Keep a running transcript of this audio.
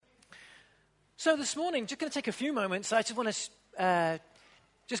So this morning, just going to take a few moments. I just want to,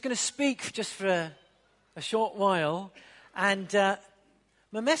 just going to speak just for a short while. And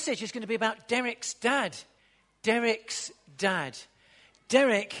my message is going to be about Derek's dad. Derek's dad.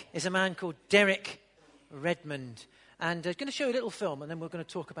 Derek is a man called Derek Redmond. And I'm going to show you a little film, and then we're going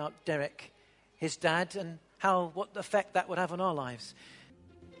to talk about Derek, his dad, and what effect that would have on our lives.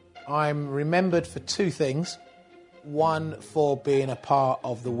 I'm remembered for two things. One, for being a part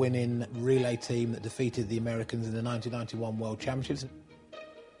of the winning relay team that defeated the Americans in the 1991 World Championships.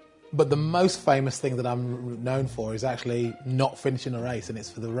 But the most famous thing that I'm known for is actually not finishing a race, and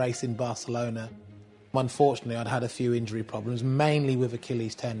it's for the race in Barcelona. Unfortunately, I'd had a few injury problems, mainly with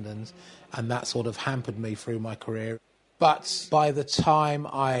Achilles tendons, and that sort of hampered me through my career. But by the time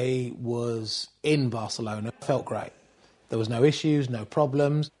I was in Barcelona, I felt great. There was no issues, no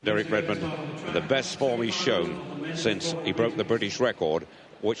problems. Derek Redmond, the best form he's shown since he broke the British record,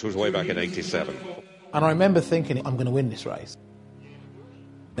 which was way back in '87. And I remember thinking, I'm going to win this race.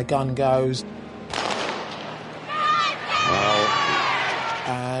 The gun goes.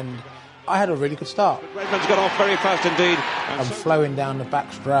 And I had a really good start. Redmond's got off very fast indeed. I'm flowing down the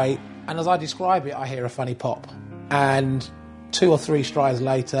back straight, and as I describe it, I hear a funny pop. And 2 or 3 strides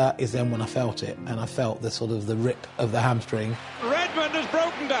later is then when I felt it, and I felt the sort of the rip of the hamstring. Redmond has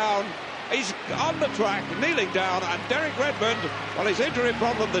broken down. He's on the track, kneeling down, and Derek Redmond, well, his injury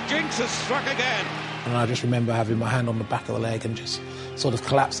problem, the jinx has struck again. And I just remember having my hand on the back of the leg and just sort of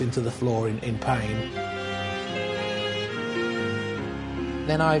collapsing to the floor in pain.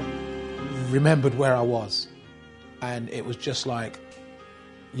 Then I remembered where I was, and it was just like,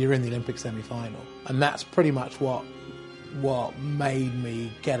 you're in the Olympic semi-final. And that's pretty much what made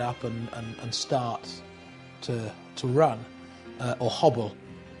me get up and start to run or hobble.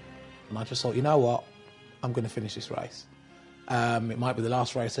 And I just thought, you know what, I'm going to finish this race. It might be the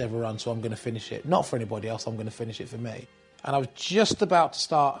last race I ever run, so I'm going to finish it. Not for anybody else, I'm going to finish it for me. And I was just about to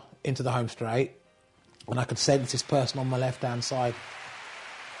start into the home straight, and I could sense this person on my left-hand side.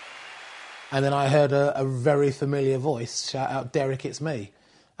 And then I heard a very familiar voice shout out, "Derek, it's me."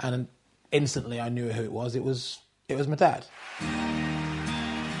 And instantly I knew who it was. It was my dad.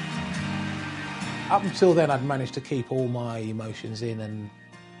 Up until then, I'd managed to keep all my emotions in and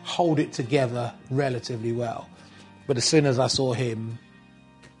hold it together relatively well. But as soon as I saw him,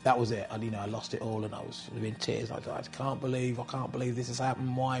 that was it. I lost it all, and I was in tears. I can't believe this has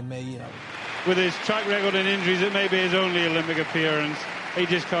happened. Why me? With his track record and injuries, it may be his only Olympic appearance. He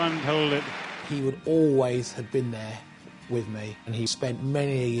just can't hold it. He would always have been there with me, and he spent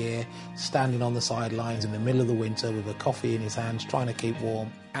many a year standing on the sidelines in the middle of the winter with a coffee in his hands trying to keep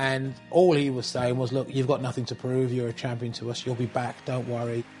warm, and all he was saying was, look, you've got nothing to prove, you're a champion to us, you'll be back, don't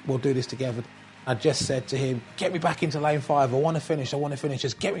worry, we'll do this together. I just said to him, get me back into lane 5, I want to finish,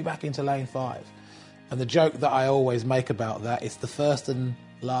 just get me back into lane 5. And the joke that I always make about that is the first and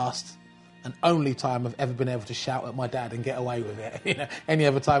last and only time I've ever been able to shout at my dad and get away with it. Any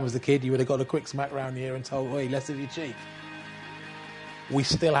other time as a kid, you would have got a quick smack round the ear and told, oi, less of your cheek. We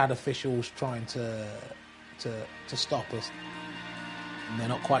still had officials trying to stop us. And they're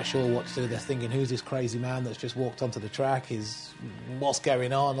not quite sure what to do. They're thinking, who's this crazy man that's just walked onto the track? What's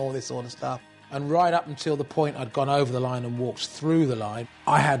going on? All this sort of stuff. And right up until the point I'd gone over the line and walked through the line,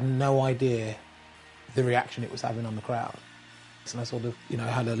 I had no idea the reaction it was having on the crowd. And I sort of,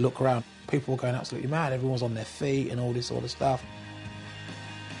 had a look around. People were going absolutely mad. Everyone's on their feet and all this sort of stuff.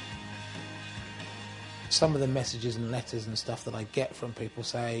 Some of the messages and letters and stuff that I get from people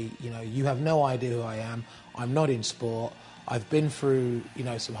say, you have no idea who I am. I'm not in sport. I've been through,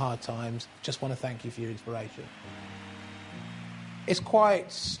 some hard times. Just want to thank you for your inspiration. It's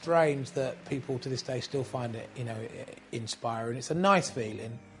quite strange that people to this day still find it, inspiring. It's a nice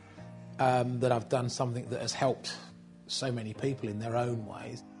feeling that I've done something that has helped so many people in their own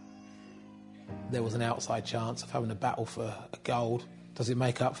ways. There was an outside chance of having a battle for a gold. Does it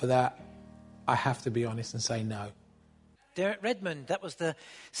make up for that? I have to be honest and say no. Derek Redmond, that was the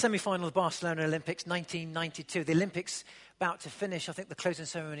semi-final of Barcelona Olympics 1992. The Olympics about to finish. I think the closing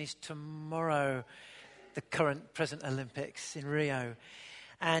ceremony is tomorrow, the current present Olympics in Rio.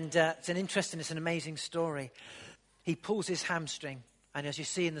 And it's an amazing story. He pulls his hamstring, and as you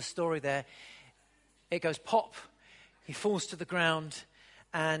see in the story there, it goes pop. He falls to the ground,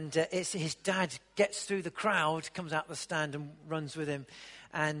 and his dad gets through the crowd, comes out the stand and runs with him.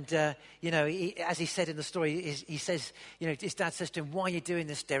 And, as he said in the story, he says, his dad says to him, why are you doing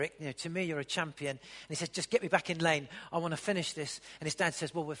this, Derek? To me, you're a champion. And he says, just get me back in lane. I want to finish this. And his dad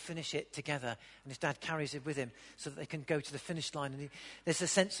says, well, we'll finish it together. And his dad carries it with him so that they can go to the finish line. And there's a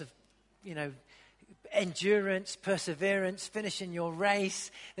sense of, endurance, perseverance, finishing your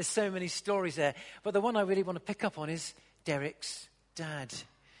race. There's so many stories there. But the one I really want to pick up on is Derek's dad.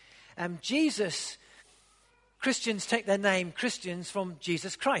 Jesus, Christians take their name, Christians, from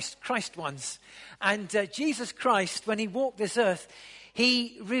Jesus Christ, Christ ones. And Jesus Christ, when he walked this earth,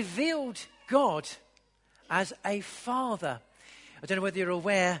 he revealed God as a father. I don't know whether you're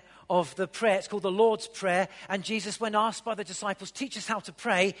aware of the prayer. It's called the Lord's Prayer. And Jesus, when asked by the disciples, teach us how to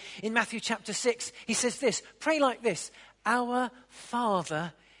pray, in Matthew chapter 6, he says this, pray like this, Our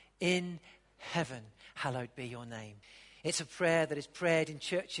Father in heaven, hallowed be your name. It's a prayer that is prayed in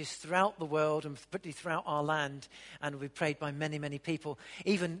churches throughout the world and particularly throughout our land, and will be prayed by many, many people.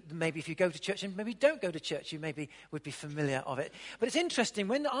 Even maybe if you go to church and maybe don't go to church, you maybe would be familiar of it. But it's interesting,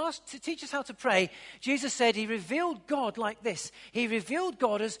 when asked to teach us how to pray, Jesus said he revealed God like this. He revealed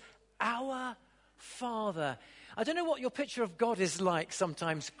God as our Father. I don't know what your picture of God is like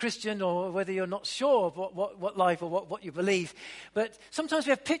sometimes, Christian, or whether you're not sure of what life or what you believe. But sometimes we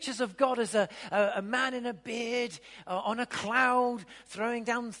have pictures of God as a man in a beard, on a cloud, throwing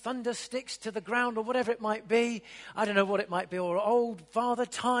down thunder sticks to the ground, or whatever it might be. I don't know what it might be, or old father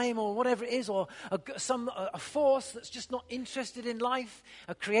time, or whatever it is, or a force that's just not interested in life,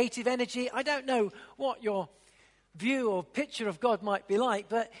 a creative energy. I don't know what your view or picture of God might be like,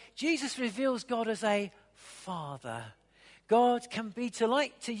 but Jesus reveals God as a Father. God can be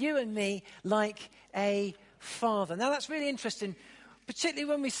to you and me like a father. Now that's really interesting, particularly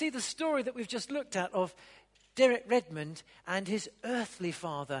when we see the story that we've just looked at of Derek Redmond and his earthly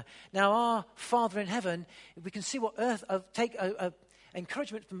father. Now our Father in heaven, we can see what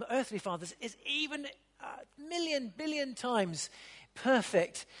encouragement from earthly fathers is even a billion times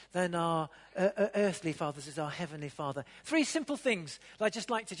perfect than our earthly fathers is our heavenly Father. 3 simple things that I'd just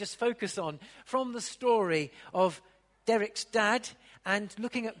like to focus on from the story of Derek's dad and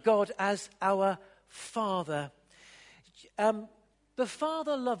looking at God as our Father. The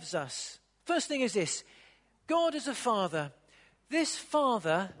Father loves us. First thing is this: God is a Father. This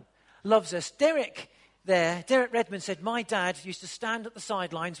Father loves us. Derek Redmond said, my dad used to stand at the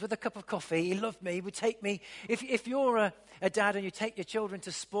sidelines with a cup of coffee. He loved me. He would take me. If you're a dad and you take your children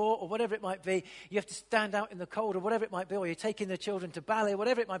to sport or whatever it might be, you have to stand out in the cold or whatever it might be, or you're taking the children to ballet,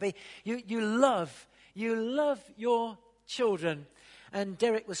 whatever it might be. You love your children. And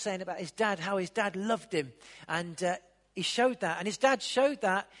Derek was saying about his dad, how his dad loved him. And he showed that. And his dad showed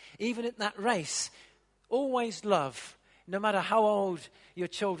that even in that race. Always love. No matter how old your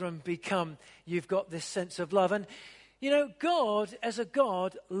children become, you've got this sense of love. And, God, as a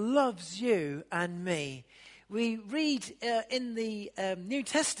God, loves you and me. We read in the New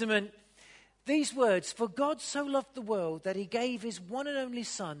Testament these words, for God so loved the world that he gave his one and only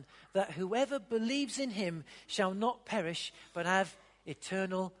Son, that whoever believes in him shall not perish, but have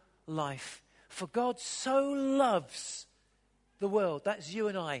eternal life. For God so loves the world, that's you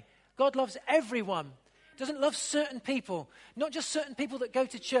and I. God loves everyone. Doesn't love certain people, not just certain people that go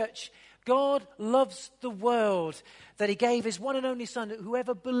to church. God loves the world, that he gave his one and only Son, that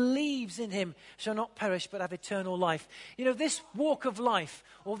whoever believes in him shall not perish but have eternal life. This walk of life,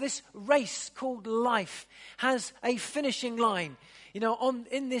 or this race called life, has a finishing line.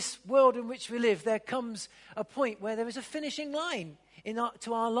 In this world in which we live, there comes a point where there is a finishing line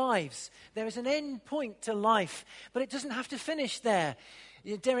to our lives. There is an end point to life, but it doesn't have to finish there.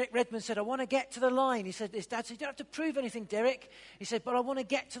 Derek Redmond said, I want to get to the line. His dad said, you don't have to prove anything, Derek. He said, but I want to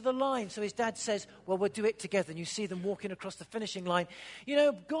get to the line. So his dad says, well, we'll do it together. And you see them walking across the finishing line.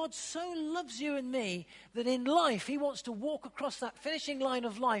 God so loves you and me that in life, he wants to walk across that finishing line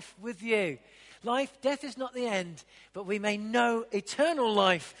of life with you. Death is not the end, but we may know eternal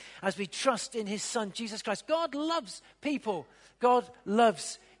life as we trust in his Son, Jesus Christ. God loves people. God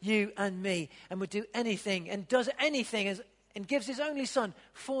loves you and me, and would do anything and does anything and gives his only Son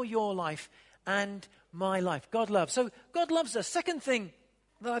for your life and my life. God loves. So God loves us. Second thing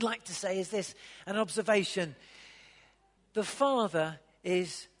that I'd like to say is this, an observation. The Father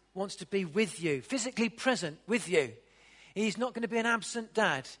wants to be with you, physically present with you. He's not going to be an absent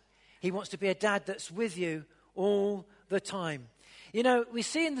dad. He wants to be a dad that's with you all the time. We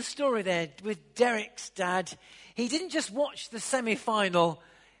see in the story there with Derek's dad, he didn't just watch the semi-final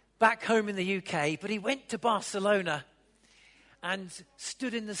back home in the UK, but he went to Barcelona and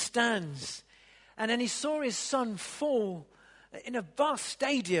stood in the stands. And then he saw his son fall in a vast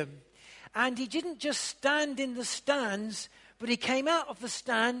stadium. And he didn't just stand in the stands, but he came out of the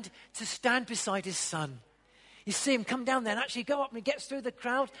stand to stand beside his son. You see him come down there and actually go up and he gets through the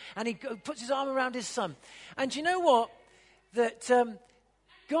crowd and he puts his arm around his son. And you know what? That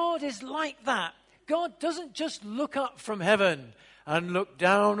God is like that. God doesn't just look up from heaven and look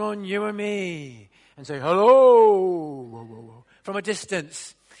down on you and me and say, hello, from a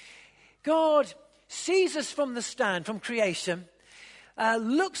distance. God sees us from the stand, from creation,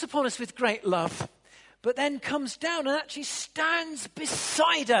 looks upon us with great love, but then comes down and actually stands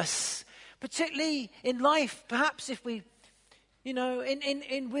beside us, particularly in life, perhaps if we,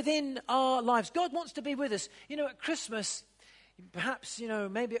 within our lives. God wants to be with us. At Christmas, perhaps,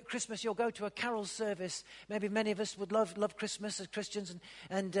 maybe at Christmas you'll go to a carol service. Maybe many of us would love Christmas as Christians,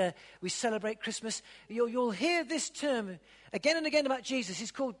 and we celebrate Christmas. You'll hear this term again and again about Jesus.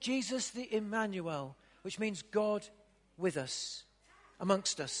 He's called Jesus the Emmanuel, which means God with us,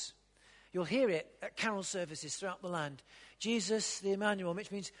 amongst us. You'll hear it at carol services throughout the land. Jesus the Emmanuel,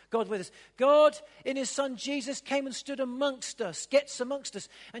 which means God with us. God in his son Jesus came and stood amongst us, gets amongst us.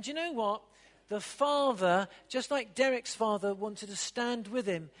 And do you know what? The Father, just like Derek's father wanted to stand with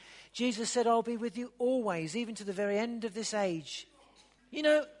him, Jesus said, I'll be with you always, even to the very end of this age.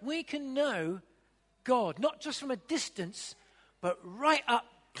 We can know God, not just from a distance, but right up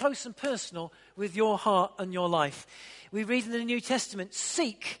close and personal with your heart and your life. We read in the New Testament,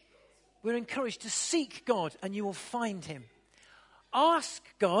 seek. We're encouraged to seek God and you will find him. Ask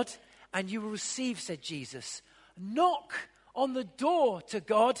God and you will receive, said Jesus. Knock on the door to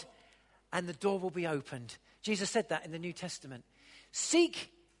God and the door will be opened. Jesus said that in the New Testament.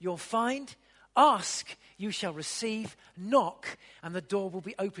 Seek, you'll find. Ask, you shall receive. Knock, and the door will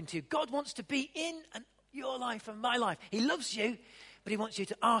be open to you. God wants to be in your life and my life. He loves you, but he wants you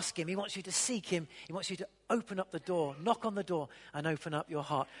to ask him. He wants you to seek him. He wants you to open up the door, knock on the door, and open up your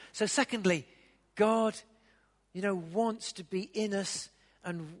heart. So secondly, God, wants to be in us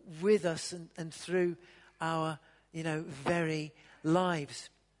and with us and through our, very lives.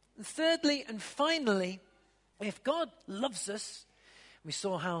 And thirdly and finally, if God loves us, we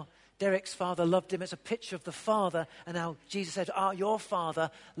saw how Derek's father loved him. It's a picture of the Father and how Jesus said, your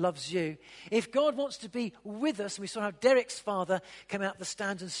Father loves you. If God wants to be with us, and we saw how Derek's father came out the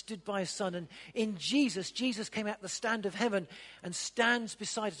stand and stood by his son, and in Jesus came out the stand of heaven and stands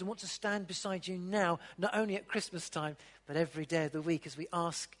beside us and wants to stand beside you now, not only at Christmas time, but every day of the week as we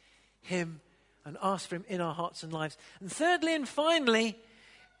ask him and ask for him in our hearts and lives. And thirdly and finally,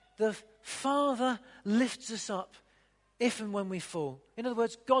 the Father lifts us up if and when we fall. In other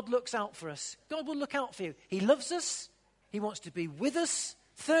words, God looks out for us. God will look out for you. He loves us. He wants to be with us.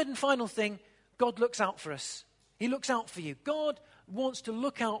 Third and final thing, God looks out for us. He looks out for you. God wants to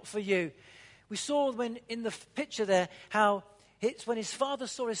look out for you. We saw when in the picture there how it's when his father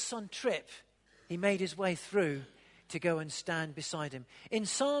saw his son trip, he made his way through to go and stand beside him. In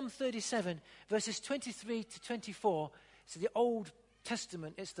Psalm 37, verses 23 to 24, so the Old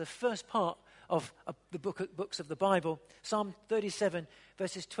Testament, it's the first part of the books of the Bible. Psalm 37,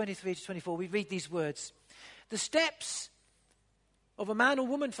 verses 23 to 24, we read these words. The steps of a man or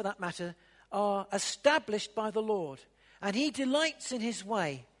woman, for that matter, are established by the Lord, and he delights in his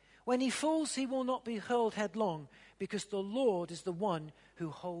way. When he falls, he will not be hurled headlong, because the Lord is the one who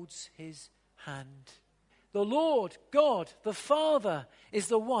holds his hand. The Lord, God, the Father, is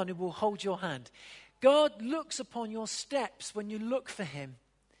the one who will hold your hand. God looks upon your steps when you look for him,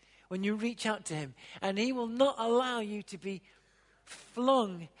 when you reach out to him, and he will not allow you to be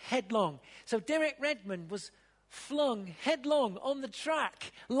flung headlong. So Derek Redmond was flung headlong on the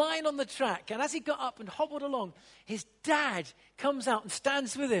track, lying on the track, and as he got up and hobbled along, his dad comes out and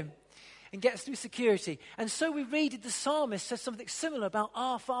stands with him and gets through security. And so we read that the psalmist says something similar about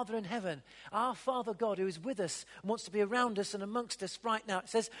our Father in heaven, our Father God who is with us and wants to be around us and amongst us right now. It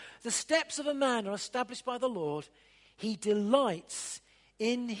says, the steps of a man are established by the Lord. He delights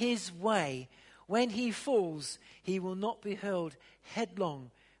in his way. When he falls, he will not be hurled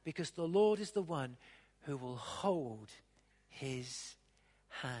headlong, because the Lord is the one who will hold his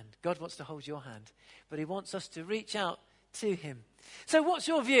hand. God wants to hold your hand, but he wants us to reach out to him. So what's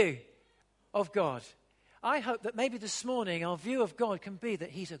your view of God? I hope that maybe this morning our view of God can be that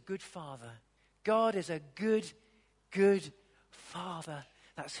he's a good father. God is a good, good father.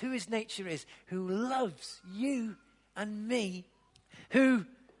 That's who his nature is, who loves you and me, who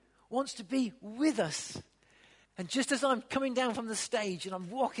wants to be with us. And just as I'm coming down from the stage and I'm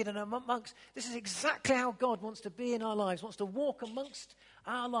walking and I'm amongst, this is exactly how God wants to be in our lives, wants to walk amongst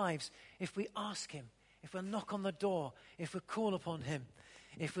our lives if we ask him, if we'll knock on the door, if we'll call upon him,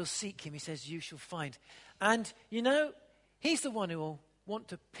 if we'll seek him. He says, you shall find. And, he's the one who will want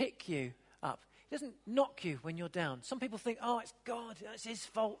to pick you up. He doesn't knock you when you're down. Some people think, it's God, it's his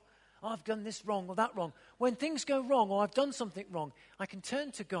fault. I've done this wrong or that wrong. When things go wrong or I've done something wrong, I can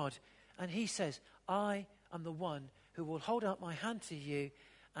turn to God and he says, I am the one who will hold out my hand to you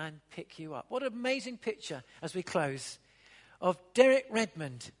and pick you up. What an amazing picture as we close of Derek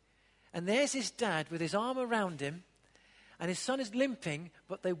Redmond And there's his dad with his arm around him, and his son is limping,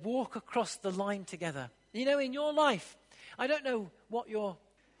 but they walk across the line together. You know, in your life, I don't know what your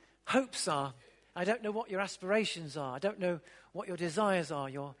hopes are. I don't know what your aspirations are. I don't know what your desires are,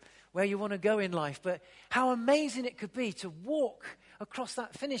 where you want to go in life. But how amazing it could be to walk across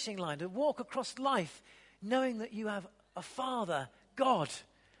that finishing line, to walk across life, knowing that you have a Father, God,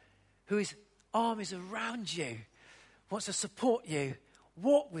 whose arm is around you, wants to support you,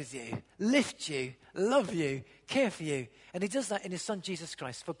 walk with you, lift you, love you, care for you. And he does that in his Son, Jesus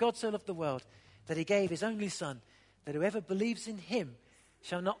Christ. For God so loved the world that he gave his only Son, that whoever believes in him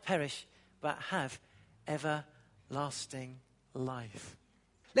shall not perish, but have everlasting life.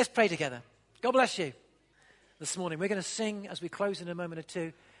 Let's pray together. God bless you. This morning, we're going to sing as we close in a moment or two.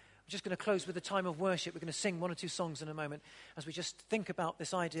 We're just going to close with a time of worship. We're going to sing one or two songs in a moment as we just think about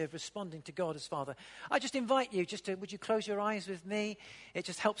this idea of responding to God as Father. I just invite you, would you close your eyes with me? It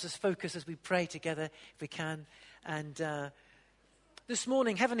just helps us focus as we pray together, if we can. And this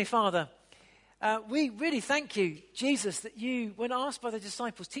morning, Heavenly Father, we really thank you, Jesus, that you, when asked by the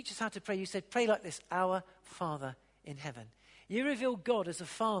disciples, teach us how to pray, you said, pray like this, our Father in heaven. You reveal God as a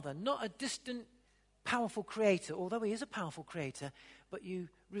Father, not a distant, powerful creator, although he is a powerful creator, but you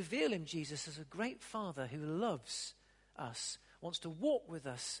reveal him, Jesus, as a great Father who loves us, wants to walk with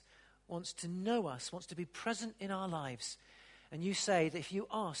us, wants to know us, wants to be present in our lives. And you say that if you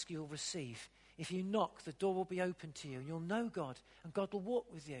ask, you'll receive. If you knock, the door will be open to you. You'll know God, and God will walk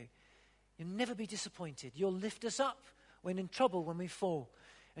with you. You'll never be disappointed. You'll lift us up when in trouble, when we fall.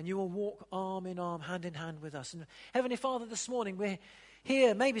 And you will walk arm in arm, hand in hand with us. And Heavenly Father, this morning we're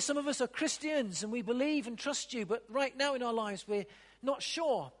here. Maybe some of us are Christians and we believe and trust you. But right now in our lives we're not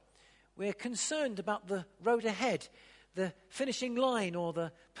sure. We're concerned about the road ahead, the finishing line, or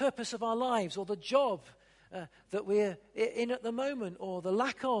the purpose of our lives, or the job that we're in at the moment, or the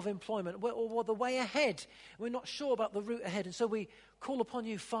lack of employment, or the way ahead. We're not sure about the route ahead. And so we call upon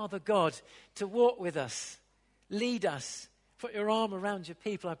you, Father God, to walk with us, lead us, put your arm around your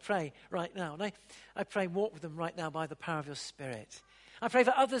people, I pray, right now. And I pray, walk with them right now by the power of your Spirit. I pray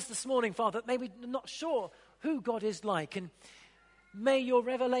for others this morning, Father, that maybe not sure who God is like. And may your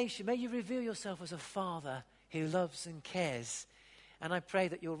revelation, may you reveal yourself as a Father who loves and cares. And I pray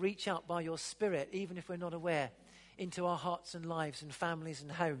that you'll reach out by your Spirit, even if we're not aware, into our hearts and lives and families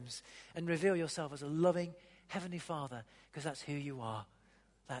and homes, and reveal yourself as a loving Heavenly Father, because that's who you are.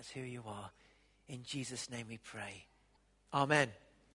 That's who you are. In Jesus' name we pray. Amen.